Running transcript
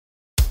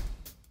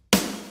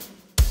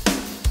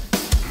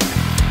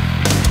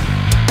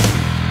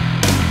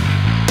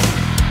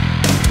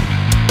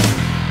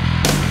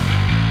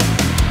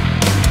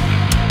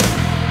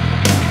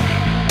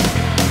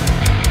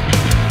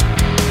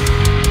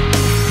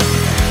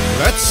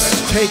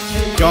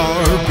take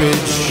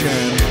garbage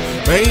and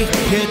make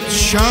it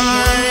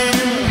shine.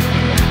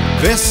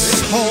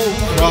 This whole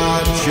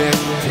project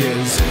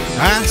is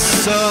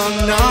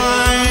asinine.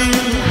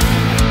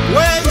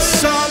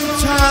 Waste some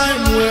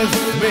time with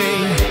me,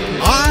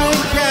 I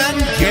can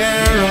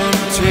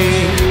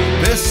guarantee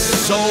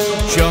this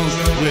old junk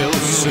will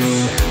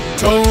soon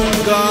tone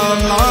the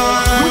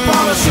line. We're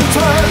polishing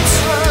turds,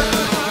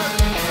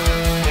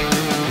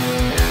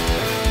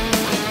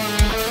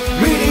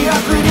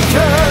 mediocrity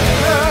curd.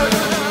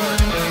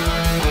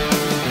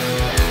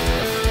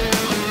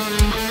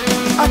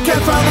 I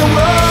can't find the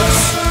words,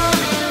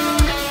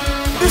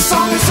 this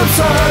song is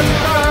absurd.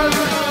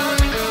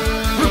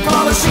 We're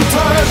polishing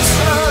turds,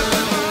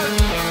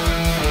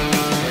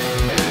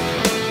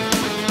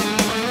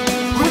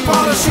 we're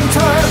polishing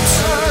turds.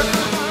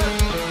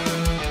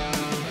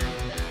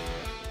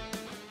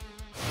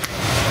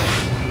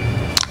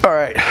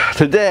 Alright,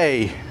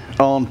 today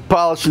on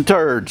Polishing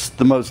Turds,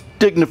 the most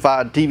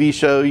dignified TV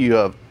show you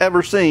have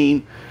ever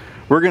seen,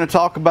 we're going to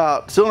talk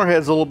about cylinder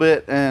heads a little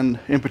bit, and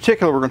in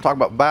particular we're going to talk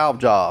about valve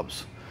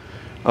jobs.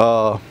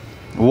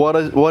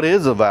 What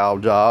is a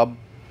valve job?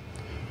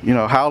 You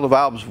know, how the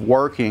valve's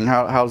working,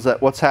 how's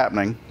that, what's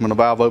happening when the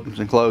valve opens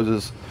and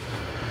closes,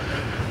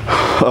 and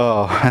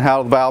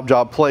how the valve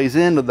job plays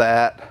into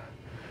that.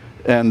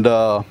 And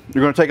you're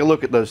going to take a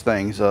look at those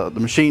things, the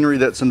machinery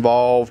that's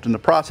involved and the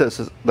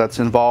process that's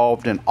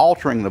involved in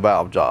altering the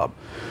valve job.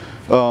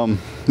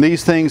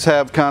 These things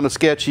have kind of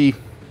sketchy,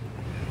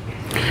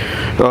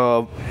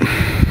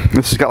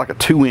 this has got like a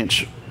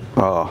 2-inch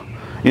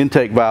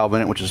intake valve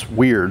in it, which is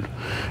weird.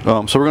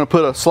 So we're going to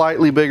put a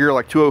slightly bigger,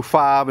 like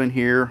 205 in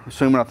here,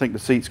 assuming I think the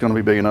seat's going to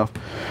be big enough.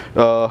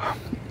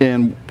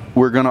 And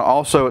we're going to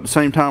also, at the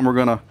same time, we're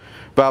going to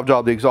valve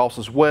job the exhaust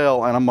as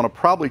well, and I'm going to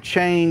probably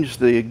change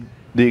the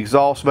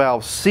exhaust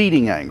valve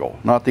seating angle,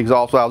 not the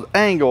exhaust valve's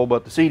angle,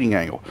 but the seating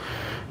angle.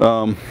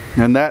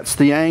 And that's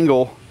the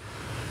angle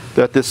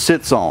that this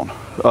sits on,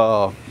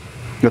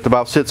 that the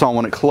valve sits on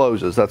when it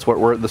closes. That's what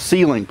we're at, the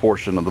sealing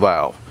portion of the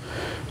valve.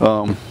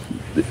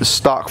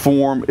 Stock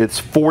form, it's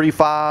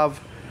 45,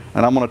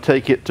 and I'm going to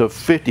take it to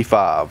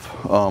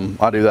 55.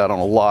 I do that on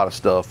a lot of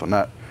stuff, and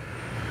that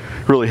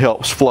really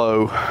helps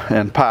flow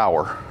and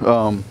power.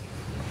 But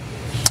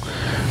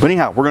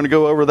anyhow, we're going to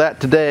go over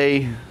that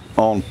today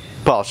on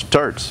Polishing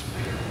Turds.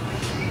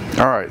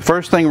 Alright,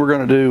 first thing we're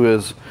going to do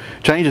is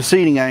change the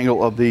seating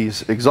angle of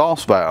these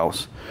exhaust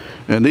valves.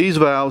 And these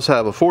valves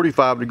have a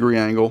 45-degree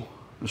angle.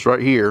 It's right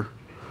here.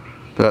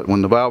 That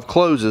when the valve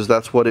closes,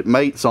 that's what it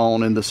mates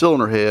on in the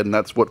cylinder head, and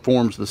that's what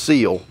forms the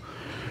seal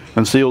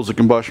and seals the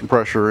combustion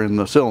pressure in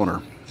the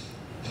cylinder.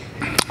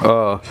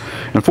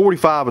 And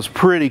 45 is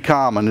pretty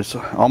common. It's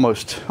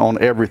almost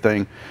on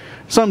everything.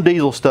 Some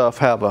diesel stuff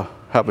have a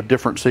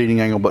different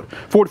seating angle, but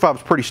 45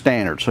 is pretty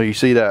standard, so you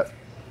see that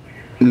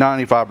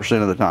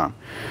 95% of the time.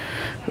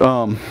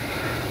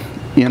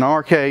 In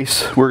our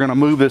case, we're going to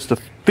move this to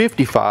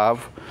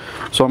 55.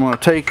 So I'm going to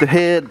take the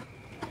head,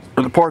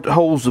 or the part that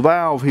holds the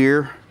valve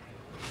here,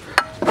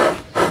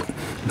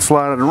 and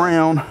slide it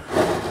around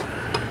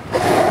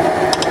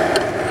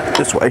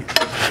this way.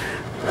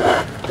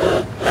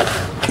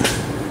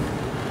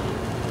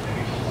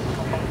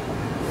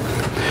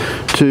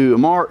 To a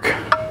mark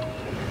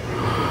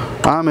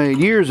I made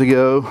years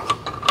ago.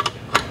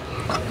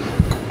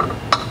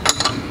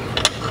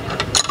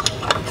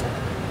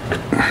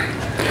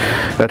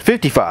 At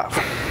 55.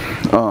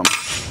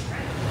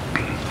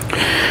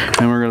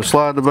 And we're going to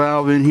slide the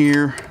valve in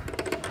here.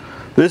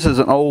 This is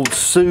an old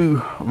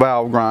Sioux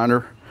valve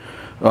grinder,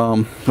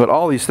 but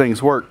all these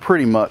things work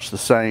pretty much the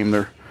same.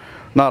 They're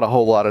not a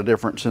whole lot of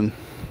difference in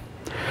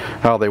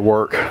how they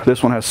work.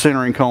 This one has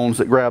centering cones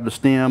that grab the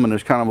stem, and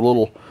there's kind of a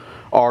little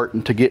art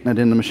into getting it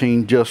in the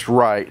machine just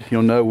right.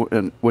 You'll know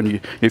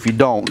if you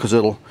don't, because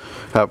it'll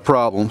have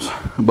problems.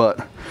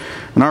 But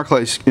in our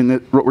case,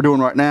 what we're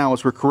doing right now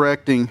is we're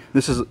correcting.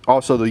 This is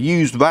also the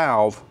used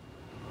valve,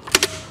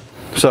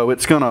 so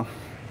it's gonna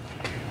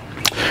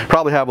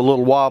probably have a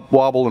little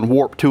wobble and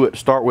warp to it to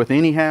start with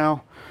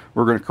anyhow.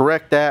 We're going to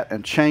correct that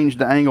and change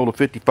the angle to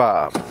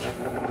 55.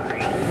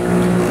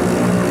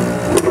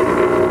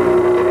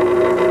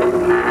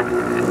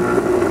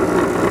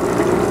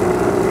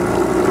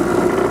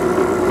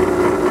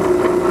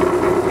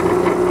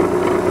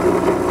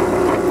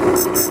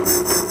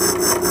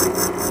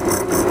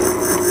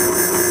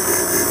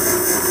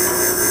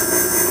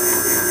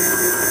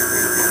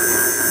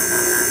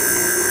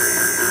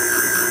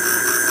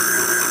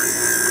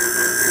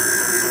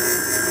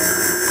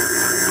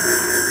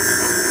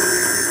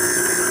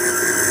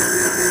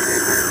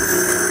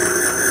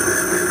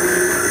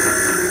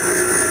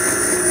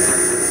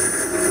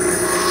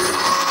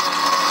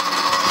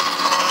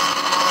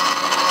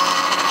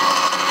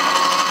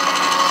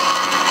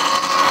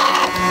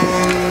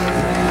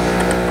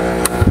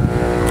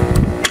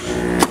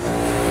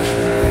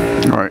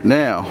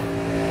 Now,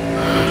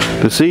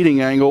 the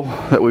seating angle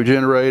that we've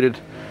generated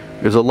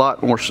is a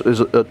lot more,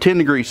 is a 10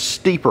 degrees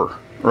steeper,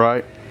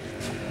 right?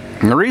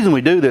 And the reason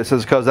we do this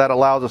is because that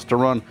allows us to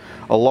run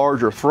a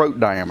larger throat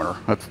diameter.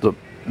 That's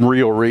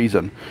real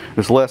reason.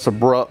 It's less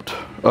abrupt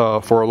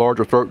for a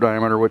larger throat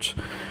diameter, which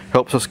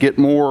helps us get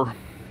more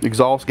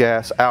exhaust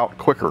gas out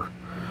quicker.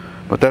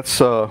 But that's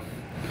the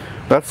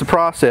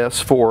process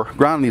for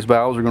grinding these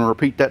valves. We're going to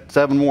repeat that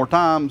 7 more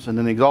times, and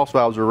then the exhaust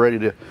valves are ready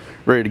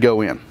to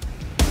go in.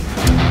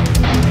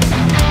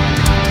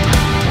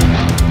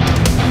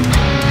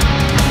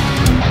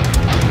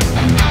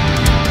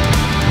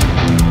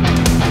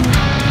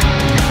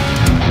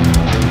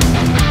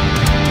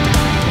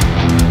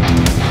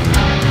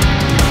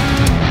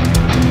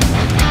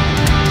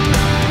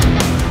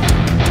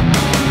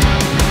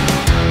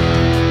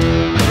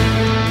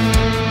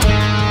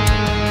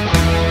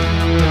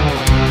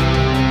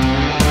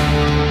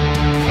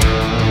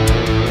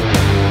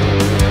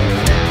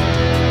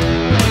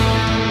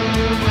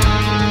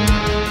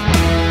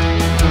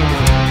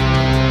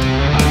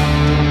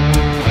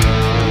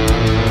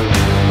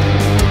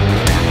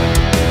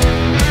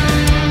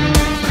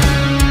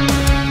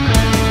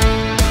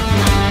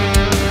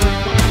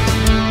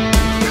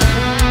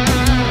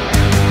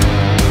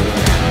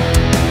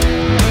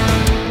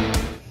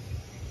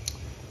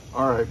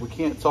 We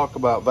can't talk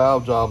about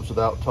valve jobs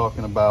without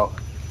talking about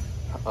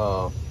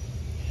the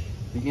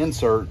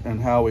insert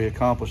and how we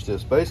accomplish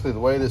this. Basically, the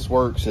way this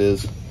works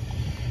is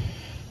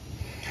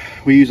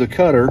we use a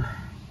cutter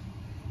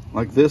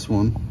like this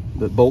one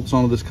that bolts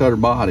onto this cutter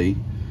body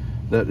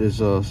that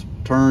is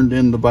turned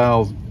in the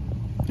valve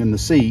in the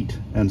seat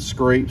and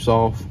scrapes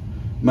off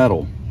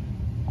metal.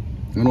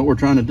 And what we're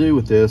trying to do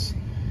with this,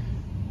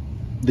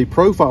 the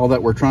profile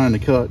that we're trying to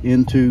cut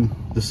into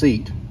the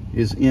seat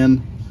is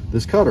in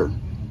this cutter,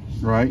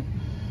 right?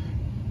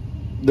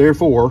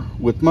 Therefore,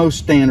 with most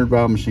standard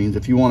valve machines,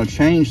 if you want to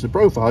change the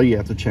profile, you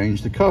have to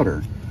change the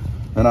cutter.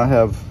 And I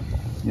have,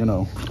 you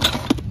know,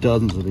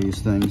 dozens of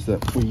these things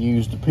that we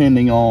use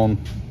depending on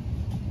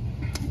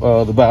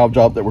the valve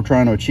job that we're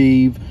trying to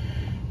achieve,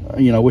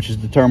 you know, which is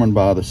determined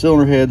by the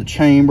cylinder head, the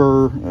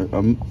chamber,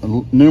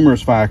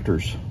 numerous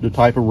factors, the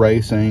type of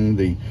racing,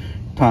 the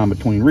time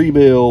between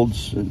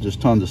rebuilds,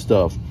 just tons of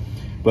stuff.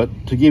 But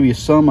to give you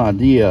some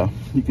idea,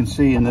 you can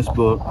see in this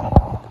book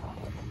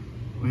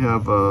we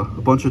have a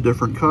bunch of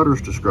different cutters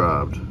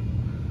described,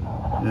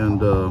 and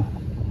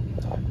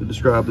they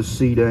describe the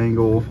seat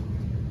angle.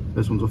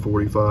 This one's a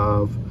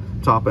 45,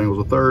 top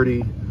angle's a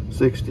 30,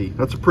 60.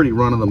 That's a pretty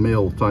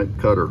run-of-the-mill type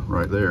cutter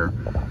right there.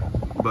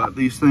 But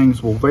these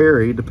things will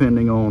vary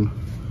depending on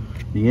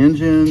the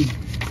engine,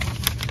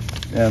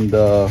 and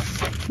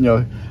you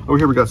know, over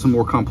here we got some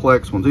more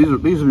complex ones.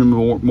 These are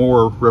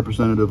more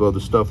representative of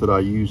the stuff that I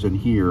use in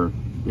here,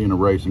 being a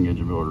racing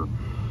engine builder.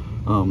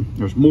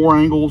 There's more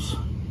angles,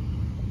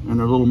 and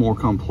they're a little more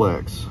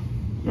complex.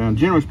 And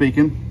generally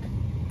speaking,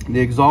 the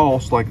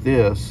exhaust like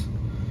this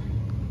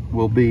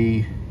will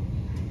be,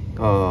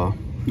 or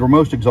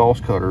most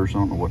exhaust cutters, I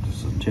don't know what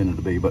this is intended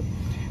to be, but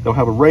they'll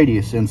have a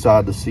radius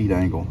inside the seat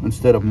angle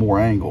instead of more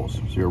angles.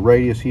 So your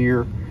radius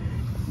here,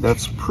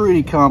 that's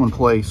pretty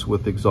commonplace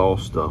with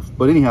exhaust stuff.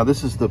 But anyhow,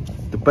 this is the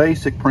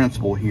basic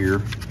principle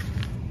here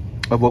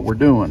of what we're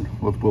doing.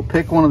 We'll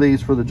pick one of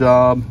these for the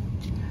job,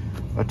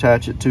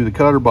 attach it to the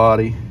cutter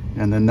body,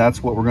 and then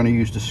that's what we're going to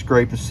use to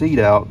scrape the seat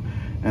out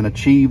and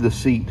achieve the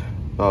seat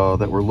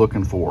that we're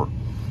looking for.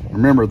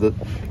 Remember that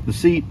the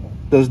seat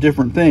does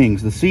different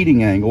things. The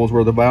seating angle is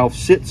where the valve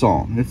sits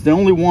on. It's the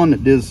only one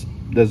that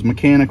does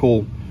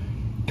mechanical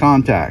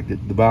contact.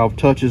 The valve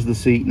touches the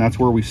seat, and that's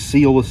where we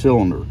seal the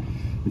cylinder.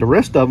 The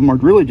rest of them are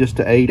really just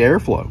to aid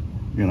airflow,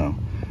 you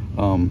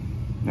know.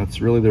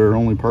 That's really their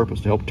only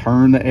purpose, to help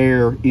turn the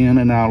air in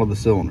and out of the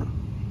cylinder.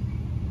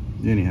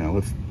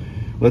 Anyhow,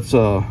 let's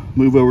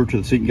move over to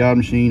the seat and guide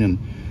machine and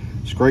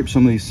scrape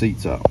some of these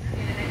seats out.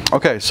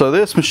 Okay, so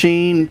this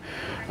machine,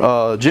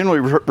 generally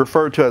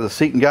referred to as a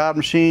seat and guide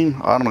machine.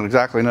 I don't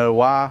exactly know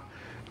why,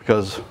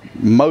 because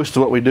most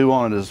of what we do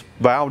on it is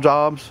valve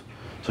jobs.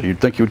 So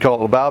you'd think you would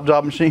call it a valve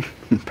job machine.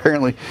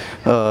 Apparently,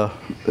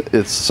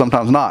 it's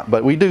sometimes not.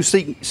 But we do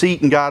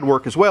seat and guide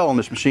work as well on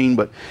this machine,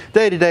 but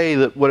day to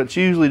day, what it's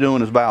usually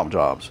doing is valve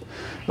jobs.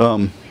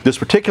 This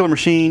particular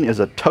machine is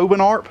a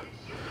Tobin ARP.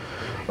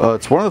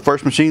 It's one of the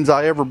first machines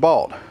I ever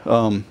bought.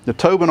 The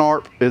Tobin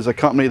ARP is a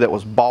company that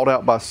was bought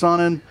out by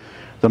Sunnin.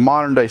 The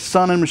modern day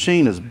Sunnin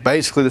machine is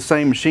basically the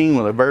same machine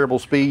with a variable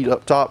speed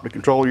up top to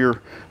control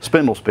your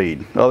spindle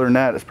speed. Other than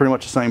that, it's pretty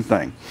much the same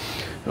thing.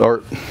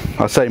 Or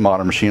I say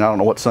modern machine, I don't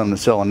know what Sunnin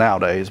is selling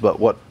nowadays, but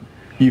what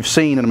you've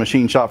seen in a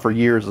machine shop for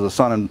years as a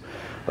Sunnin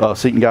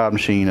seat and guide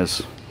machine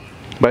is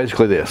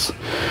basically this.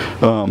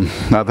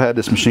 I've had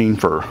this machine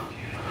for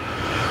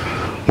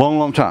a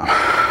long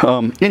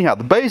time. Anyhow,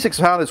 the basics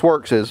of how this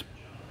works is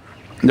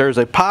there's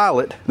a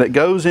pilot that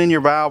goes in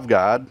your valve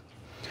guide,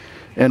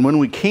 and when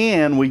we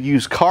can, we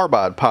use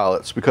carbide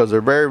pilots because they're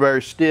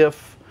very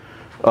stiff,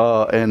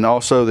 and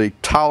also the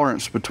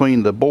tolerance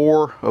between the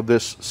bore of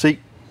this seat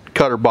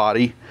cutter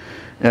body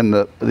and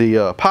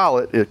the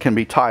pilot, it can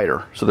be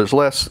tighter, so there's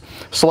less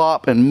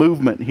slop and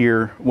movement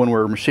here when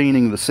we're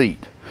machining the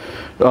seat.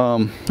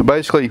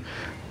 Basically,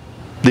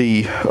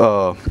 the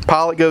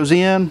pilot goes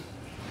in.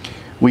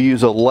 We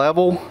use a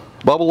level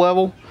bubble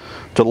level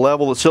to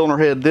level the cylinder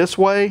head this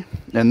way,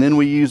 and then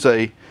we use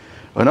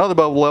another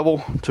bubble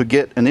level to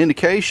get an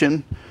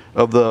indication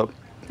of the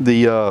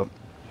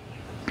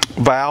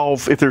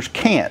valve. If there's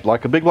cant,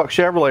 like a big block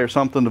Chevrolet or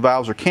something, the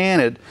valves are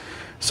canted,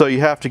 so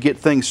you have to get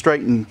things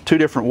straightened two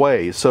different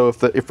ways. So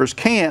if there's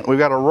cant, we've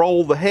got to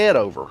roll the head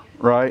over,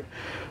 right?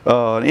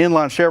 An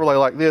inline Chevrolet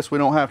like this, we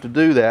don't have to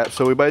do that,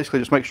 so we basically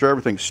just make sure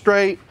everything's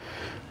straight.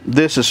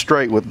 This is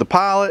straight with the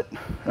pilot,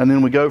 and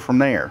then we go from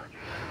there.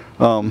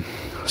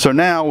 So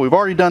now we've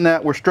already done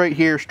that. We're straight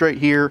here, straight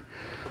here.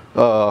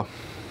 I'm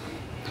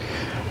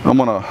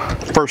gonna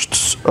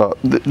first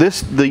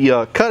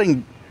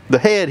cutting the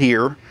head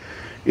here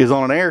is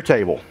on an air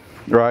table,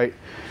 right?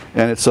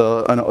 And it's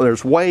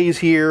there's ways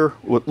here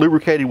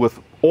lubricated with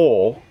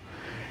oil,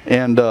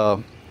 and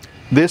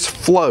this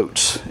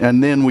floats,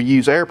 and then we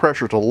use air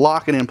pressure to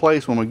lock it in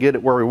place when we get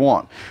it where we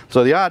want.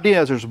 So the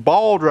idea is there's a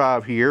ball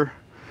drive here.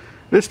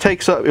 This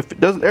takes up, if it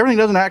doesn't, everything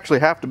doesn't actually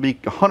have to be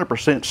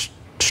 100%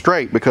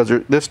 straight, because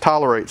this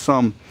tolerates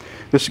some.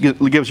 This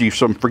gives you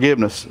some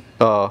forgiveness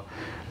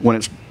when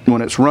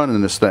it's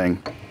running this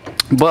thing.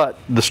 But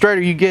the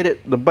straighter you get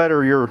it, the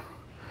better your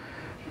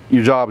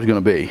job is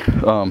going to be.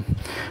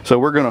 So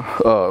we're going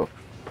to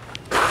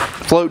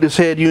float this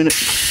head unit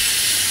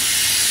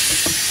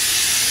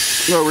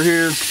over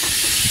here.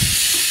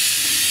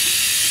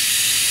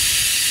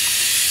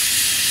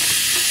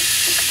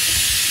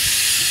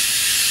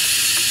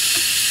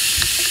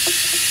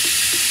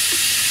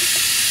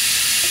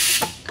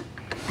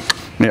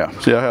 Yeah,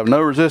 see, I have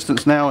no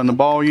resistance now in the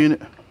ball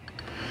unit.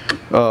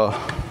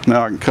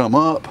 Now I can come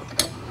up.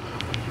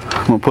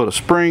 I'm going to put a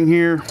spring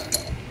here.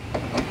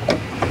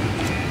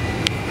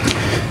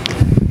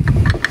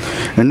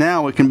 And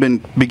now we can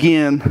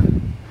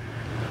begin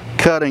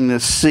cutting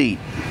this seat.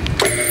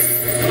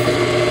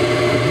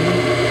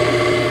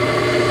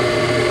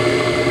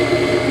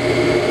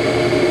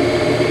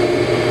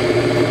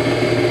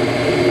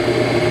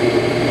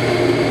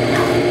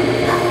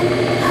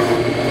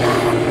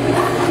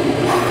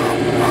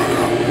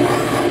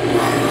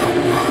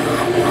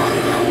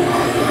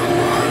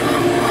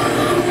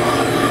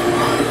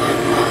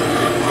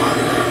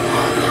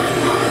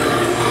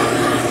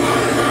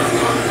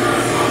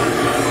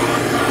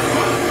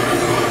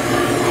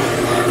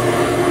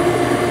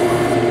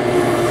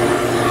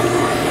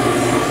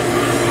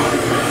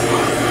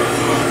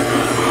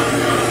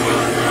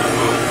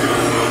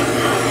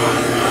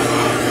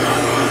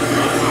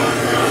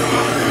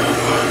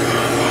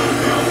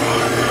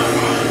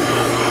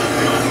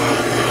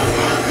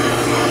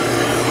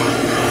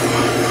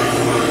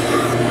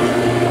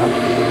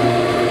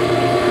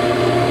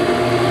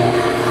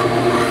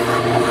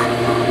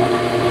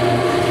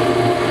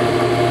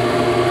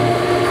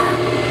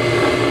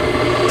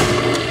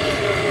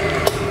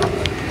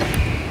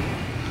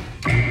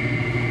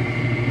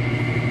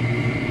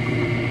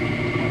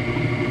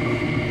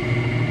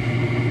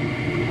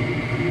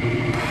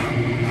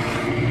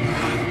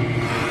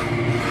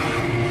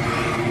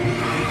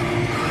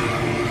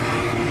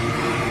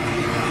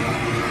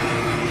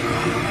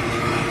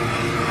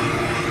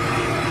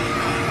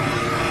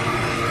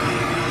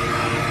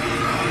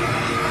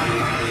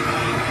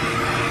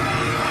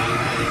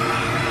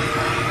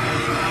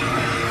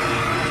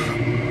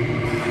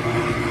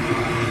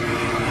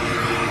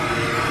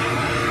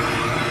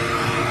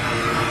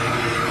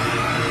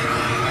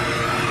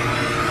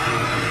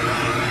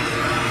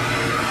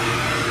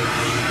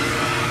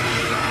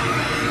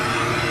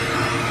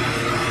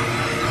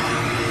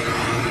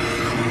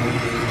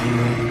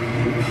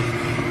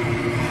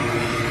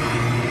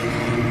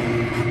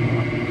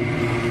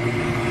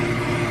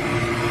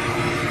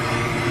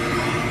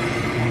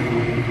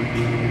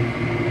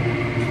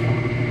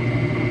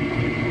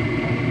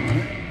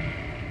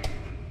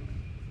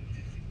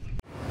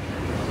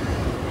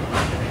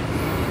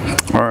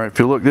 Alright, if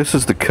you look, this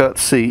is the cut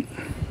seat.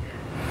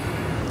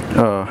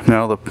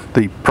 Now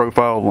the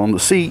profile on the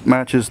seat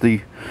matches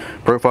the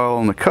profile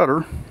on the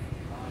cutter.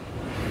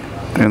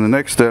 And the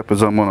next step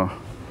is I'm going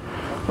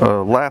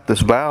to lap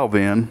this valve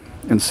in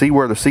and see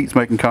where the seat's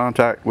making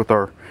contact with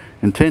our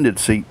intended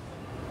seat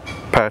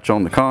patch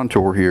on the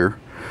contour here,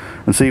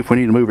 and see if we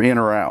need to move it in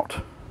or out.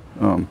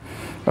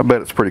 I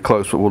bet it's pretty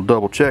close, but we'll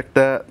double check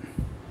that.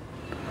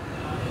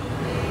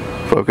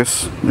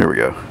 Focus, there we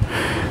go.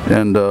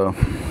 And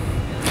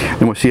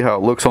then we'll see how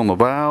it looks on the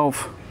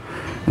valve.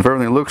 If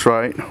everything looks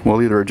right,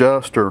 we'll either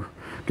adjust or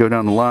go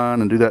down the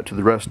line and do that to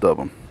the rest of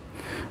them.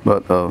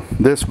 But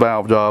this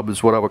valve job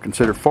is what I would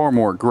consider far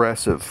more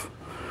aggressive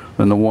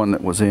than the one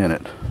that was in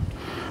it.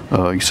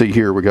 You see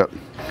here we got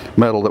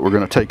metal that we're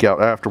going to take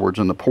out afterwards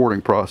in the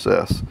porting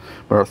process.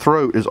 But our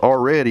throat is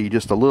already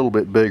just a little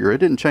bit bigger. It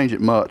didn't change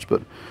it much,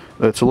 but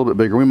it's a little bit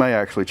bigger. We may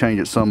actually change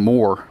it some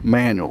more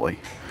manually.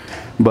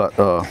 But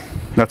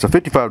that's a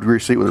 55-degree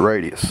seat with a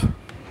radius.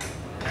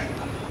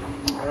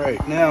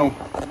 Alright, now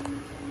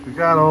we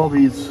got all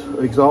these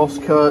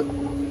exhausts cut.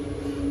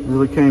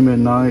 Really came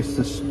in nice.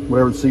 This,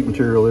 whatever the seat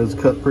material is,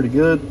 cut pretty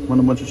good. Wasn't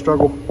a bunch of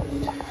struggle.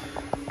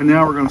 And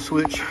now we're going to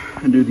switch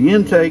and do the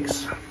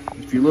intakes.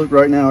 If you look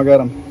right now, I got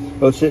them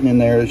both sitting in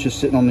there. It's just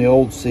sitting on the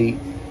old seat,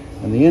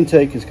 and the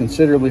intake is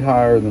considerably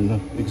higher than the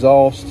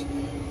exhaust.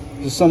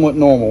 This is somewhat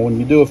normal. When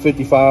you do a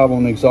 55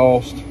 on the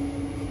exhaust,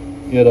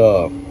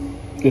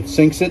 it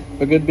sinks it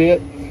a good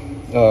bit,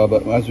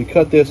 but as we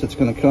cut this, it's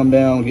going to come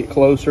down and get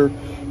closer.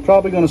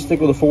 Probably going to stick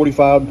with a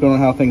 45 depending on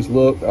how things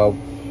look. I'll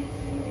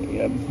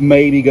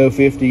maybe go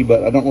 50,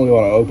 but I don't really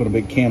want to open a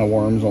big can of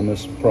worms on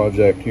this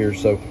project here,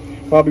 so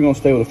probably going to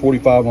stay with a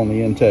 45 on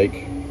the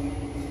intake.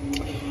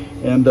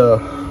 And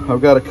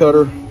I've got a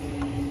cutter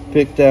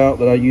picked out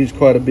that I use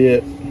quite a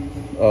bit.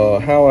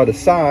 How I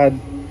decide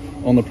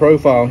on the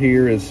profile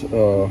here is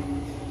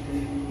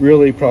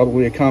really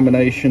probably a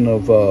combination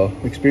of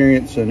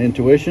experience and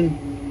intuition.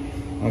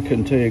 I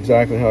couldn't tell you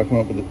exactly how I come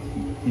up with it,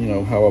 you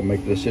know, how I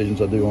make the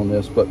decisions I do on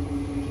this, but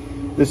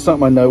this is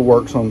something I know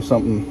works on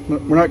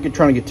something. We're not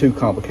trying to get too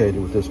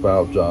complicated with this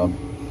valve job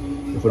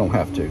if we don't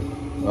have to.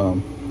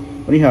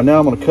 But anyhow, now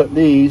I'm going to cut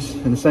these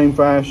in the same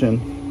fashion,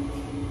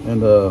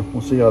 and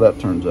we'll see how that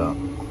turns out.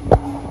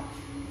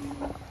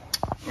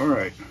 All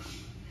right,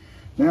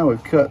 now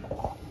we've cut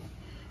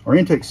our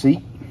intake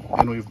seat,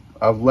 and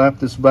I've lapped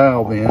this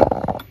valve in,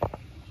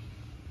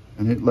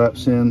 and it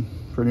laps in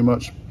pretty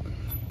much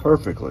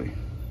perfectly.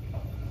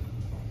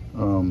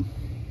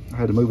 I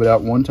had to move it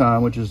out one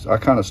time, which is I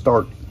kind of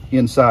start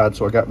inside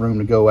so I got room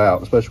to go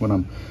out, especially when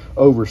I'm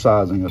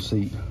oversizing a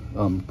seat.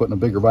 Putting a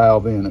bigger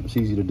valve in, it's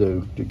easy to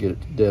do to get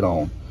it dead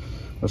on.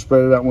 I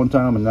spread it out one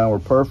time, and now we're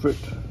perfect.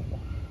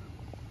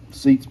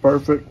 Seat's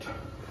perfect.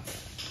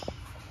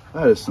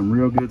 That is some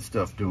real good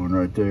stuff doing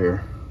right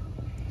there.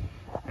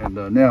 And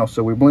now,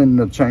 so we're blending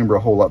the chamber a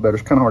whole lot better.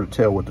 It's kind of hard to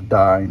tell with the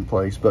die in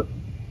place, but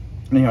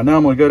anyhow, now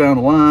I'm going to go down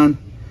the line,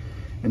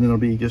 and then it'll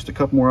be just a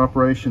couple more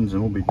operations,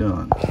 and we'll be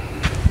done.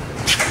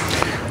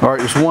 All right,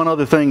 there's one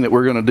other thing that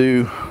we're going to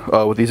do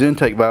with these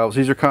intake valves.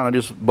 These are kind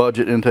of just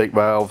budget intake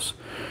valves,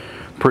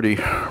 pretty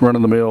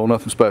run-of-the-mill,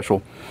 nothing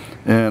special.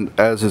 And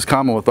as is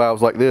common with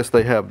valves like this,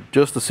 they have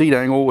just the seat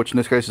angle, which in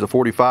this case is a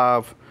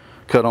 45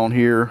 cut on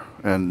here,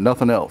 and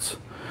nothing else.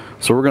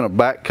 So we're going to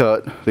back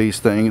cut these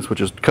things, which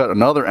is cut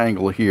another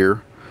angle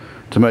here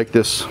to make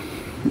this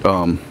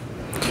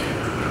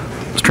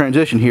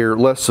transition here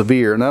less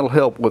severe, and that'll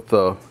help with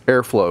the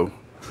airflow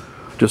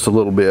just a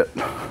little bit.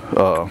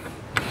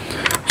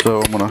 So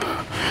I'm going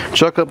to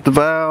chuck up the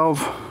valve,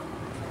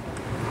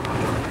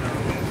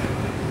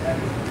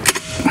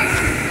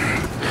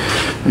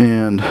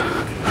 and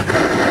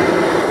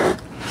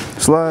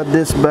slide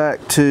this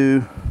back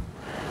to,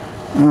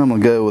 I'm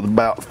going to go with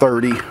about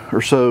 30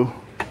 or so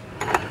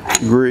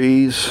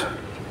degrees.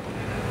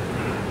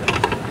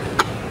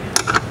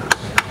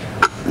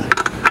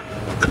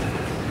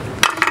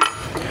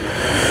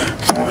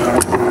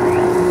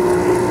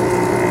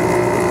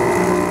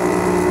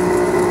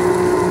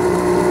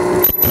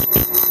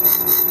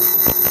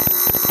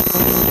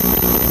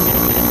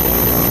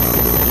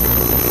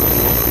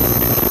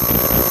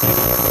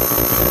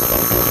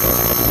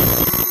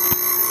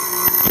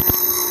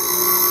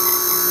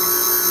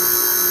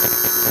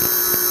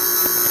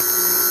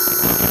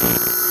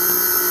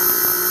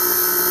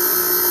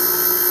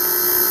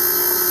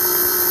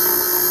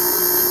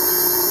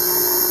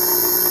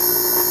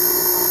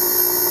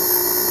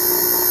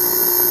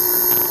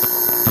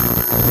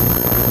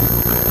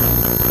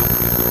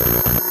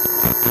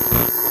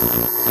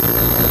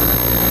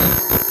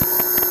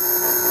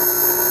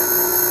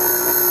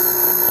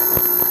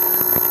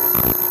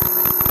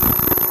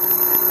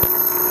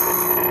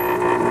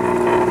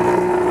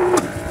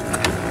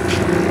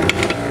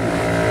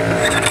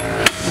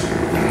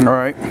 All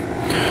right,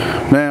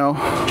 now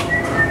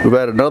we've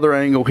added another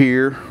angle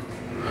here,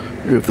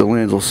 if the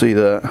lens will see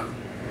that,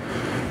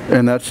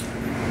 and that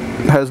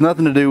has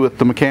nothing to do with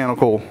the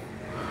mechanical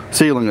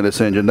sealing of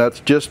this engine. That's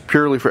just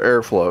purely for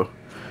airflow.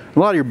 A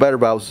lot of your better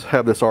valves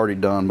have this already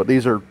done, but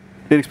these are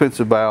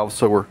inexpensive valves,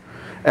 so we're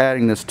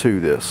adding this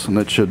to this, and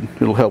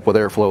it'll help with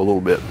airflow a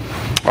little bit.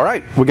 All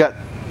right, we got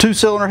 2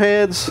 cylinder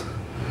heads,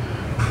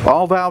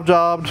 all valve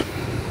jobbed,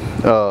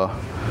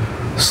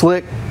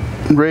 slick,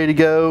 ready to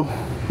go.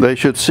 They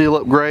should seal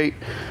up great.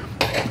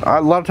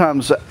 A lot of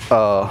times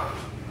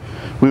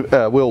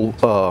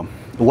we'll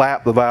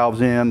lap the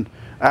valves in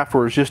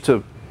afterwards just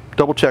to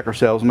double check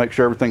ourselves and make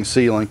sure everything's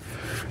sealing.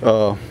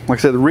 Like I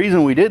said, the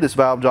reason we did this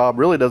valve job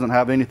really doesn't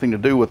have anything to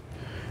do with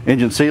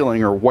engine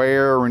sealing or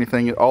wear or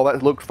anything. All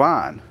that looked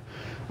fine.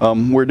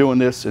 We're doing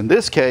this in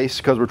this case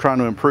because we're trying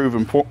to improve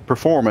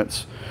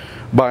performance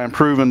by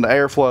improving the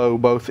airflow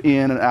both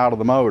in and out of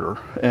the motor.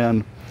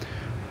 And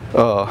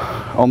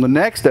on the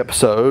next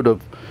episode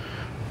of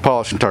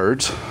Polishing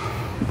Turds,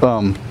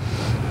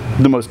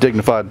 the most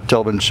dignified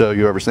television show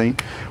you've ever seen,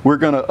 we're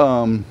going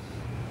to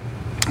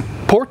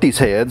port these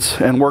heads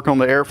and work on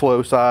the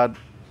airflow side,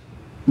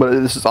 but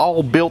this is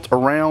all built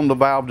around the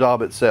valve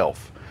job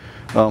itself.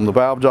 The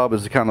valve job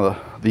is kind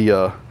of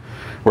the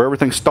where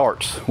everything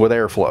starts with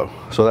airflow,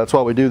 so that's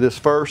why we do this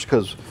first,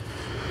 because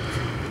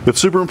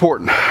it's super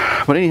important.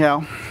 But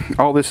anyhow,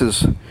 all this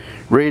is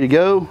ready to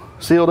go,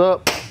 sealed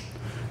up,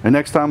 and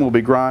next time we'll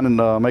be grinding,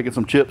 making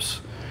some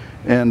chips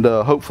and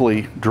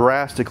hopefully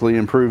drastically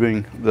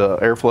improving the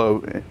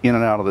airflow in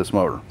and out of this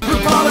motor.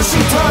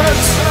 Polishing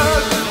turds.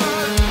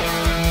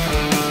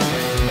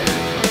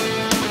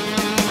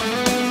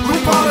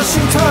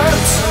 Polishing turds.